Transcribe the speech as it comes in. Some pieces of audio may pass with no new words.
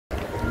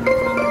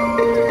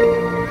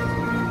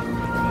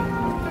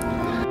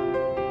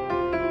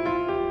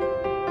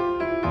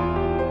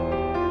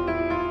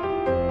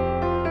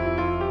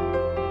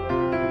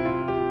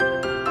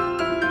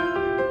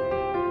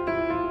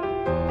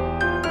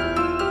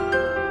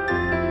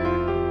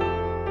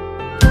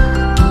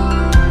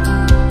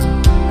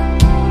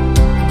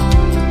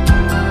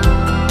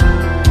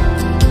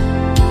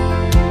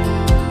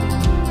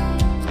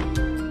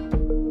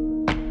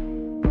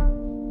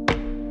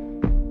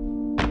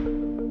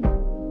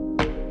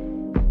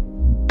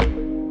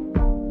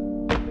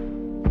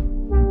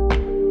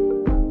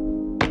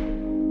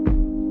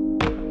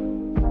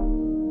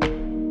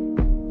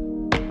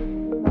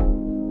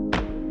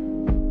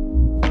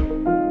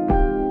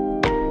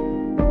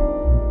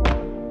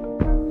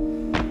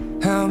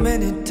How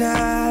many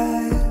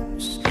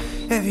times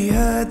have you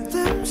heard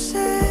them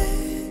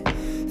say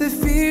the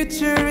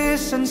future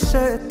is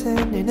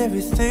uncertain and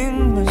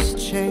everything must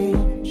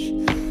change?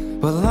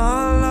 Well,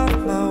 all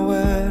of my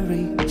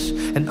worries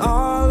and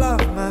all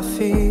of my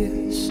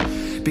fears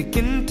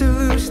begin to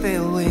lose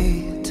their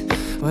weight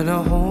when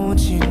I hold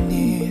you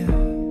near.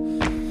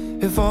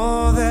 If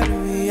all that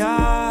we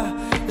are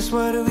is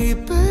what we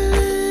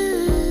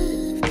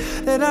believe,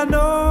 then I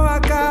know I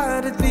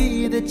gotta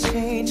be the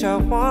change I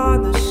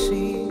wanna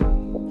see.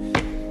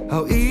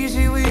 How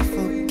easy we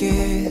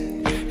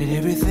forget that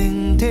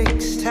everything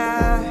takes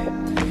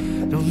time.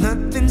 No,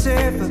 nothing's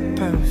ever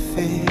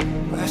perfect,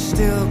 I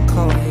still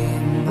call you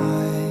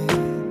mine.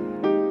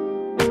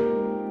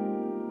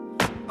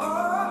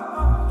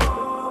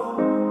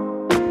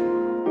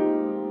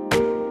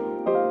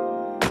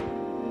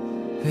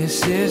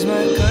 This is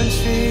my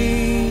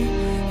country,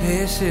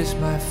 this is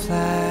my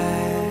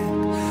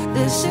flag,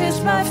 this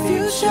is my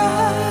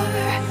future,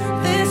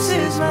 this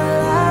is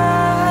my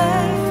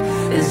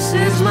life, this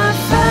is my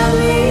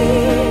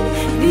family,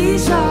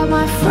 these are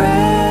my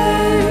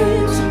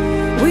friends.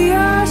 We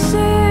are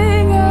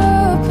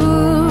Singapore,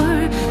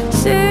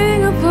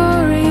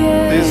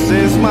 Singaporean. This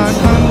is my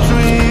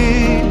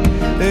country,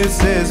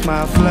 this is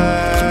my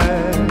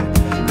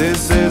flag,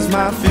 this is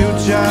my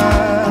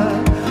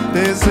future,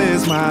 this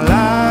is my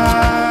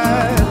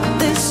life.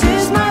 This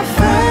is my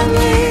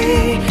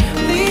family,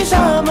 these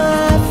are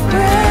my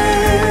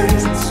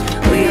friends.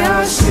 We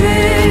are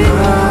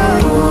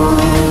Singapore,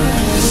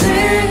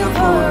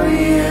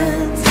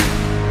 Singaporeans.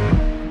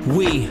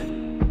 We,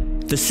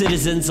 the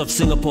citizens of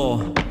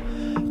Singapore,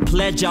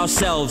 pledge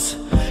ourselves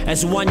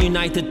as one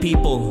united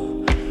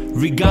people,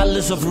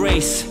 regardless of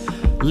race,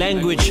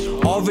 language,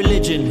 or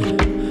religion,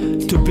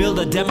 to build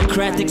a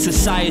democratic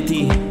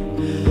society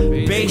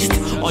based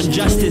on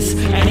justice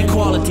and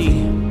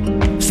equality,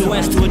 so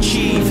as to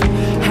achieve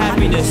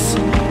happiness,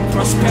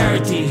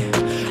 prosperity,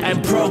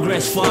 and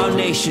progress for our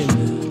nation.